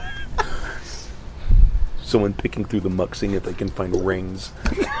 Someone picking through the muck, seeing if they can find rings.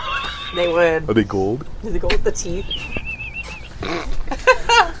 They would. Are they gold? Did they go with the teeth?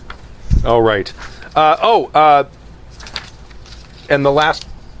 All right. And the last...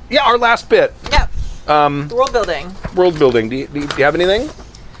 Yeah, our last bit. Yep. World building. World building. Do you have anything?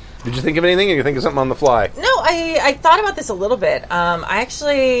 Did you think of anything, or you think of something on the fly? No, I thought about this a little bit. I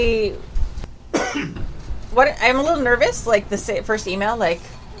actually... I'm a little nervous, like the first email, like,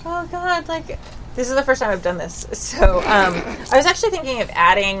 oh god, like, this is the first time I've done this. So, I was actually thinking of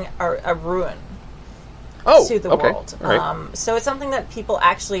adding a ruin to the world. All right. So it's something that people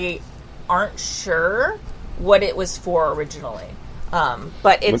actually aren't sure what it was for originally.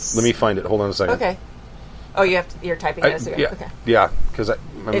 But it's... Let me find it. Hold on a second. Okay. Oh, you're typing it as you go. Yeah, Okay. yeah, because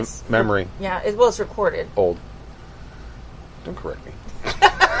memory. Yeah, it's recorded. Old. Don't correct me.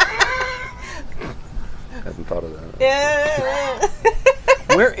 I hadn't thought of that.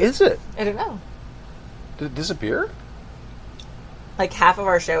 Yeah. Where is it? I don't know. Did it disappear? Like half of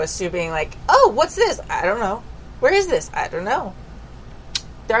our show is Stu being like, oh, what's this? I don't know. Where is this? I don't know.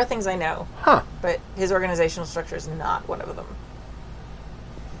 There are things I know. Huh. But his organizational structure is not one of them.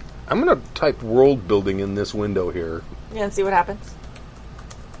 I'm going to type world building in this window here. Yeah, and see what happens.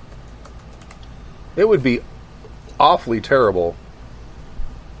 It would be awfully terrible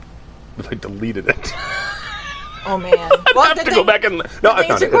if I deleted it. Oh, man. Well, I have to go back and... No, I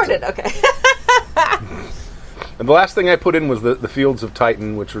found it's it. recorded. Okay. And the last thing I put in was the Fields of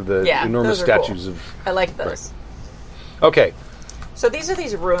Titan, which are the enormous those are cool. statues of... I like those. Right. Okay. So these are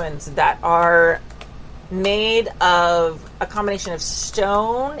these ruins that are made of a combination of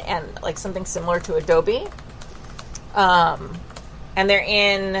stone and like something similar to adobe. And they're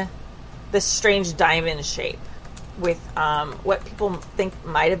in this strange diamond shape with what people think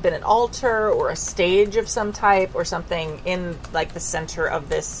might have been an altar or a stage of some type or something in like the center of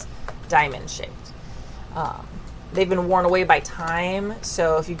this diamond shaped. They've been worn away by time,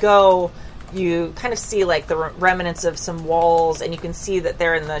 so if you go, you kind of see like the remnants of some walls, and you can see that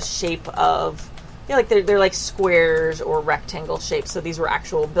they're in the shape of, like they're like squares or rectangle shapes. So these were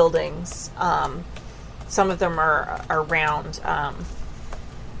actual buildings. Some of them are round,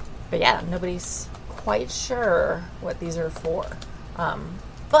 but yeah, nobody's quite sure what these are for.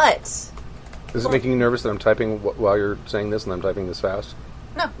 But... Is it making you nervous that I'm typing while you're saying this and I'm typing this fast?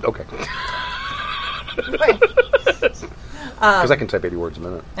 No. Okay. Wait. Because I can type 80 words a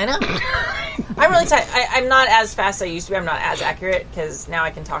minute. I know. I'm really tight. I'm not as fast as I used to be. I'm not as accurate because now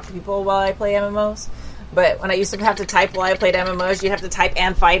I can talk to people while I play MMOs. But when I used to have to type while I played MMOs, you'd have to type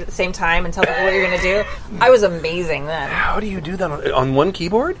and fight at the same time and tell people what you're going to do. I was amazing then. How do you do that on one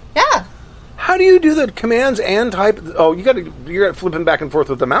keyboard? Yeah. How do you do the commands and type? Oh, you're flipping back and forth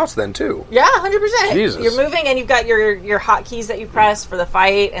with the mouse then too. Yeah, 100%. Jesus. You're moving and you've got your hotkeys that you press for the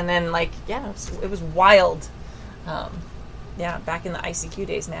fight, and then it was wild. Yeah, back in the ICQ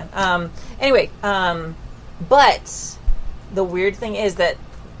days, man. But the weird thing is that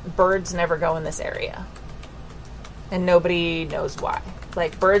birds never go in this area, and nobody knows why.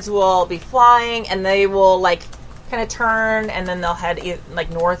 Like, birds will be flying and they will kind of turn, and then they'll head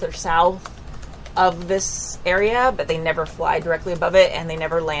north or south of this area, but they never fly directly above it, and they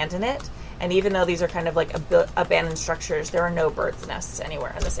never land in it. And even though these are kind of abandoned structures, there are no birds' nests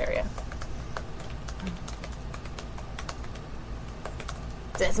anywhere in this area.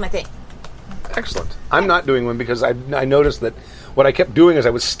 That's my thing. Excellent. I'm not doing one because I noticed that what I kept doing is I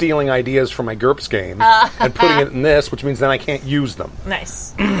was stealing ideas from my GURPS game and putting it in this, which means then I can't use them.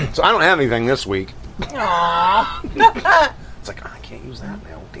 Nice. So I don't have anything this week. Aww. It's like, I can't use that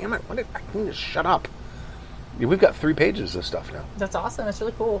now. Damn it. I need to shut up. Yeah, we've got 3 pages of stuff now. That's awesome. It's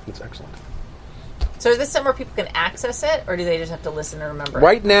really cool. It's excellent. So is this somewhere people can access it, or do they just have to listen and remember it?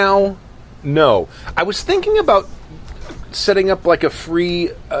 Right now, no. I was thinking about setting up a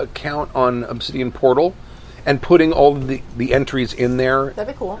free account on Obsidian Portal and putting all of the entries in there.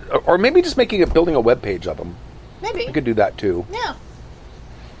 That'd be cool. Or maybe just building a web page of them. Maybe. I could do that too. Yeah.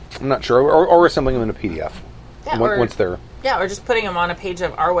 I'm not sure. Or assembling them in a PDF. Yeah, once they're... Yeah, or just putting them on a page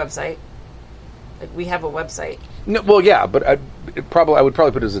of our website. We have a website. No, well, yeah, but I would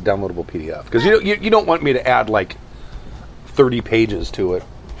probably put it as a downloadable PDF because you don't want me to add 30 pages to it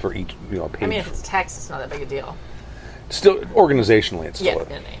for each page. I mean, if it's text, it's not that big a deal. Still, organizationally, it's still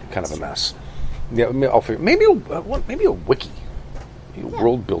kind of a mess. Yeah, I'll figure. Maybe a wiki,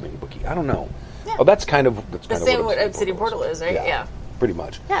 world building wiki. I don't know. Yeah. Oh, that's kind of the same what Obsidian Portal is, right? Yeah, pretty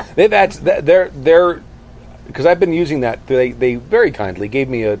much. Yeah, they're because I've been using that. They very kindly gave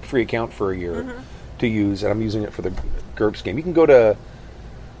me a free account for a year to use, and I'm using it for the GURPS game. You can go to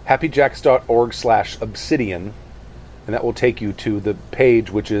happyjacks.org/obsidian, and that will take you to the page,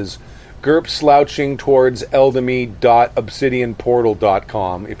 which is GURPS slouching towards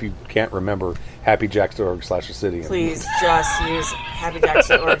eldamy.obsidianportal.com. If you can't remember, happyjacks.org/obsidian. Please just use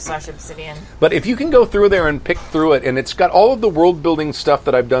happyjacks.org/obsidian. But if you can go through there and pick through it, and it's got all of the world building stuff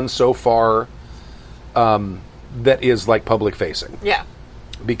that I've done so far that is public facing. Yeah.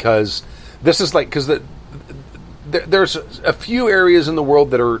 Because this is there's a few areas in the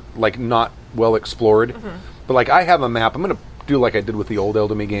world that are not well explored. But I have a map. I'm going to do like I did with the old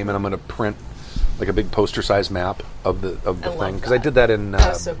Eldamy game, and I'm going to print a big poster size map of the thing, because I did that in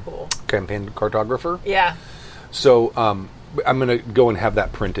that's so cool. Campaign Cartographer. Yeah. So I'm going to go and have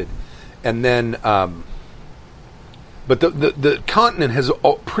that printed, and then but the continent has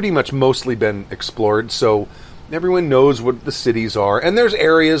pretty much mostly been explored, so everyone knows what the cities are, and there's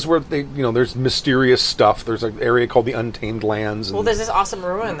areas where there's mysterious stuff. There's an area called the Untamed Lands. And, well, there's this awesome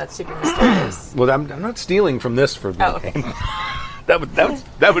ruin that's super mysterious. Well, I'm not stealing from this for the game. That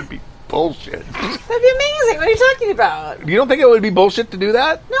would be bullshit. That'd be amazing. What are you talking about? You don't think it would be bullshit to do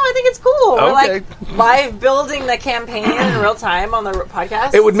that? No, I think it's cool. Okay. We're live building the campaign in real time on the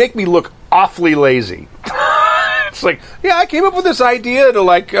podcast. It would make me look awfully lazy. It's I came up with this idea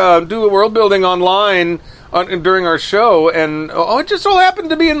to do a world building online during our show, and it just so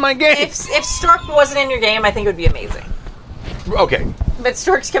happened to be in my game. If Stork wasn't in your game, I think it would be amazing. Okay. But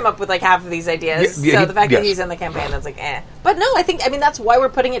Stork's come up with half of these ideas, so the fact that he's in the campaign, that's But no, I that's why we're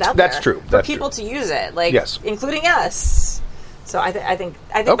putting it out there. That's true. For people to use it, including us. So I think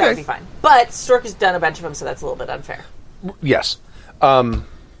that would be fine. But Stork has done a bunch of them, so that's a little bit unfair. Yes.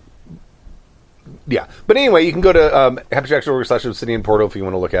 Yeah, but anyway, you can go to happyjacks.org/obsidian portal if you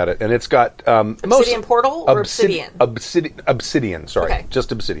want to look at it, and it's got Obsidian Portal or Obsidian? Obsidian. Sorry,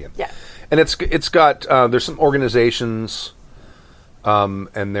 just Obsidian. Yeah, and it's got there's some organizations,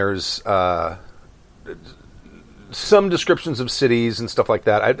 and there's some descriptions of cities and stuff like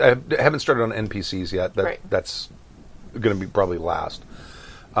that. I haven't started on NPCs yet. That's going to be probably last.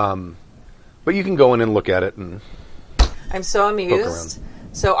 But you can go in and look at it, and I'm so amused.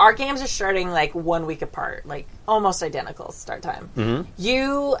 So our games are starting 1 week apart, almost identical start time. Mm-hmm.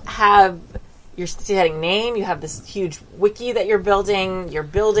 You have you're setting name. You have this huge wiki that you're building. You're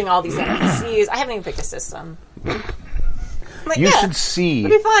building all these NPCs. I haven't even picked a system. I'm like, You should see.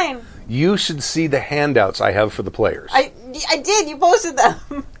 It'll be fine. You should see the handouts I have for the players. I did. You posted them.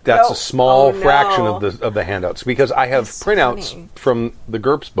 That's No. a small Oh, no. fraction of the handouts because I have That's printouts funny. from the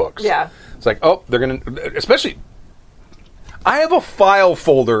GURPS books. Yeah. It's like, oh, they're going to... Especially... I have a file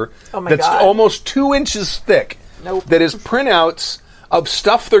folder Oh my that's God. almost 2 inches thick Nope. that is printouts of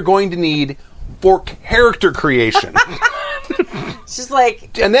stuff they're going to need for character creation. It's just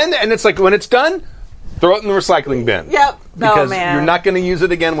like, And it's like, when it's done, throw it in the recycling bin. yep. Because oh, man. you're not going to use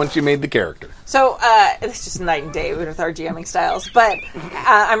it again once you made the character. So, it's just night and day with our GMing styles. But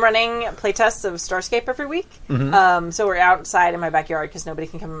I'm running playtests of Starscape every week. So we're outside in my backyard because nobody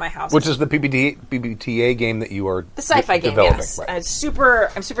can come in my house. Which is the PBTA game that you are the sci-fi game, developing. yes. Right. I'm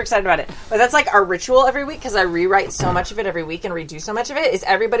super excited about it. But that's like our ritual every week because I rewrite so much of it every week and redo so much of it. Is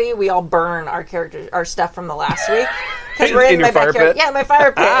we all burn our characters, our stuff from the last week because we're in your my fire backyard. pit? Yeah, my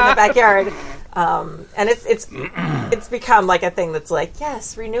fire pit in the backyard. And it's become like a thing that's like,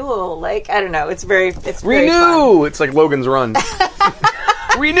 yes, renewal. Like, I don't know. It's very fun. Renew! It's like Logan's Run.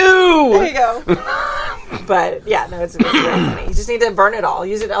 Renew! There you go. But yeah, no, it's very funny. You just need to burn it all.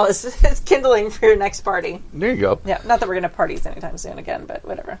 Use it all as kindling for your next party. There you go. Yeah, not that we're gonna have parties anytime soon again, but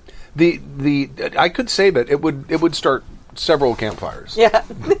whatever. I could say that it would start several campfires. Yeah.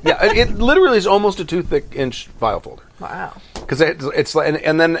 Yeah, it literally is almost a 2-inch file folder. Wow. Because it's like,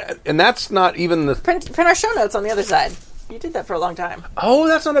 and that's not even the. Print our show notes on the other side. You did that for a long time. Oh,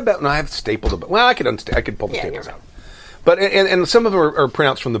 that's not a bad. No, I have stapled it. Well, I could pull the Yeah, staples you're out. But and some of them are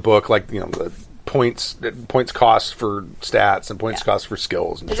printouts from the book, like the points cost for stats and points cost for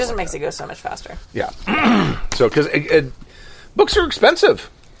skills. And It shit just like makes it go so much faster. that. Yeah. So because books are expensive.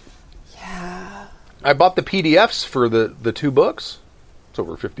 Yeah. I bought the PDFs for the 2 books. It's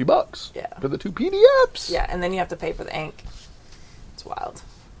over $50. Yeah. For the 2 PDFs. Yeah, and then you have to pay for the ink. It's wild.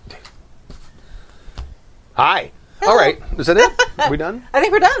 Hi. All right. Is that it? Are we done? I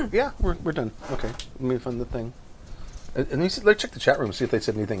think we're done. Yeah, we're done. Okay. Let me find the thing. And let's check the chat room and see if they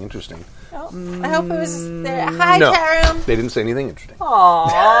said anything interesting. Oh, I hope it was there. Hi, No. chat room. They didn't say anything interesting. Aww.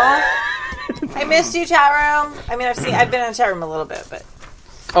 I missed you, chat room. I mean, I've been in the chat room a little bit, but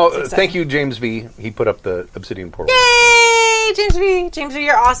Oh, thank you, James V. He put up the Obsidian portal. yay, James V. James V,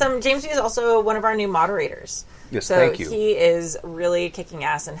 you're awesome. James V is also one of our new moderators. Yes, so thank you. He is really kicking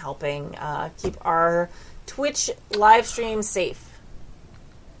ass and helping keep our Twitch live stream safe.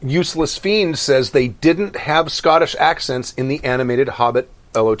 Useless Fiend says they didn't have Scottish accents in the animated Hobbit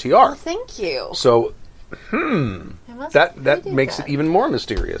LOTR. Thank you. So that They did makes that. it even more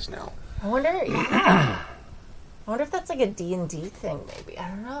mysterious now. I wonder. I wonder if that's like a D&D thing. Maybe I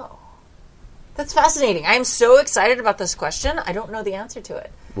don't know. That's fascinating. I am so excited about this question. I don't know the answer to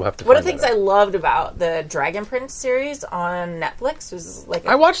it. We'll have to One of find the that things out. I loved about the Dragon Prince series on Netflix was like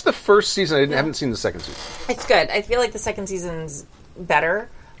I watched the first season. I haven't seen the second season. it's good. I feel like the second season's better,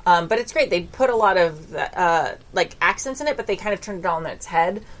 but it's great. They put a lot of like accents in it, but they kind of turned it on its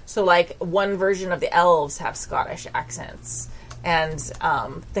head. So like one version of the elves have Scottish accents and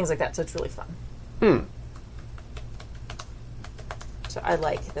things like that. So it's really fun. So I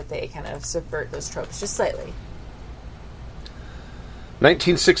like that they kind of subvert those tropes just slightly.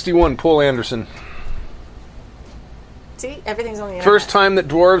 1961, Poul Anderson. See, everything's on the internet. First time that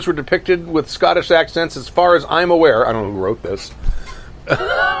dwarves were depicted with Scottish accents, as far as I'm aware, I don't know who wrote this,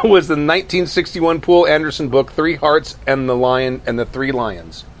 was the 1961 Poul Anderson book, 3 Hearts and the Lion and the 3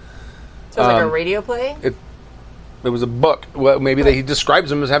 Lions. So it's like a radio play. It was a book. Well, maybe he describes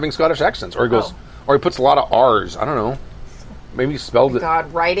them as having Scottish accents, or he goes, Oh. or he puts a lot of R's. I don't know. Maybe he spelled it.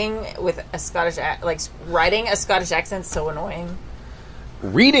 God, writing with a Scottish writing a Scottish accent's so annoying.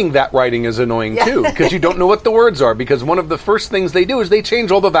 Reading that writing is annoying too, because you don't know what the words are. Because one of the first things they do is they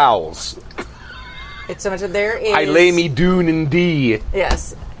change all the vowels. It's so much of there is. I lay me doon in D.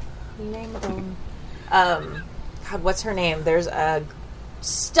 Yes. God, what's her name? There's a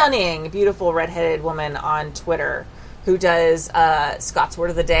stunning, beautiful redheaded woman on Twitter who does Scott's Word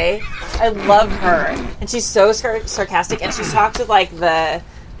of the Day. I love her, and she's so sarcastic, and she talks with the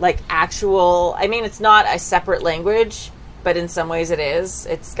actual. I mean, it's not a separate language, but in some ways it is.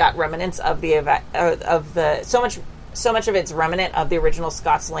 It's got remnants of so much of it's remnant of the original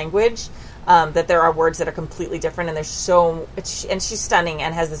Scots language. That there are words that are completely different, and and she's stunning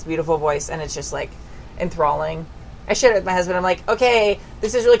and has this beautiful voice, and it's just like enthralling. I shared it with my husband. I'm like, okay,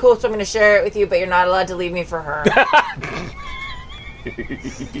 this is really cool, so I'm going to share it with you, but you're not allowed to leave me for her.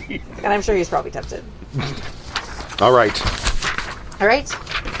 And I'm sure he's probably tempted. All right. All right.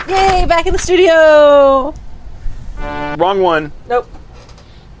 Yay, back in the studio. Wrong one. Nope.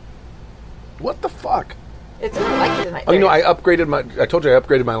 What the fuck? It's not like it tonight. Oh, I upgraded I told you I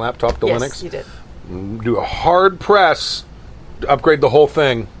upgraded my laptop to yes, Linux. You did. Do a hard press to upgrade the whole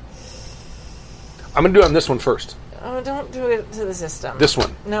thing. I'm going to do it on this one first. Oh, don't do it to the system. This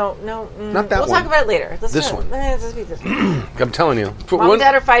one. No. Not that one. We'll talk about it later. This one. Let's be this one. I'm telling you. Mom and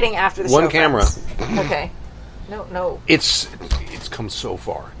Dad are fighting after the show. One camera. Okay. No. It's come so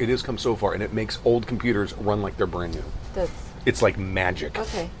far. It has come so far, and it makes old computers run like they're brand new. It's like magic.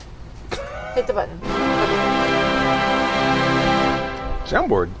 Okay. Hit the button.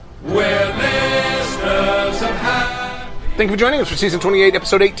 Soundboard. We're listeners of Happy. Thank you for joining us for Season 28,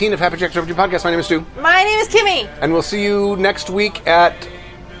 Episode 18 of Happy Jack's Overdue Podcast. My name is Stu. My name is Kimmy. And we'll see you next week at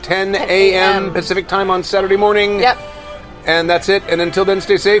 10 a.m. Pacific Time on Saturday morning. Yep. And that's it. And until then,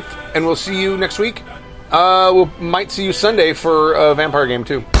 stay safe, and we'll see you next week. We might see you Sunday for a vampire game,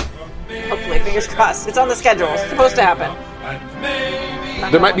 too. Hopefully, fingers crossed. It's on the schedule. It's supposed to happen.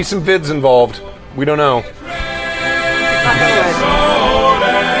 There might be some vids involved. We don't know. Knock on wood.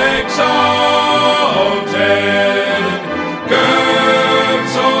 Exalted,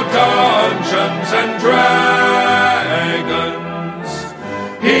 GURPS or Dungeons and Dragons,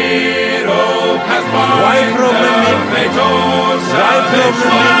 hero Pathfinder, Why problem? Fatal Savage,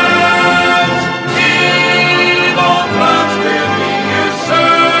 evil plots will be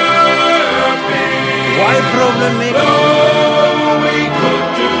usurping. Why problem? Though we could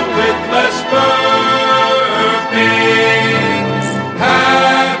do with less burping,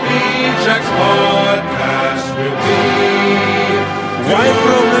 Happy Jack's podcast will be. Why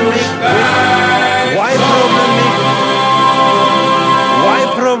problem? Why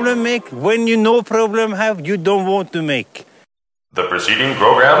problem make when you no problem have you don't want to make? The preceding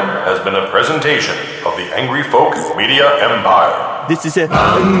program has been a presentation of the Angry Folk Media Empire. This is a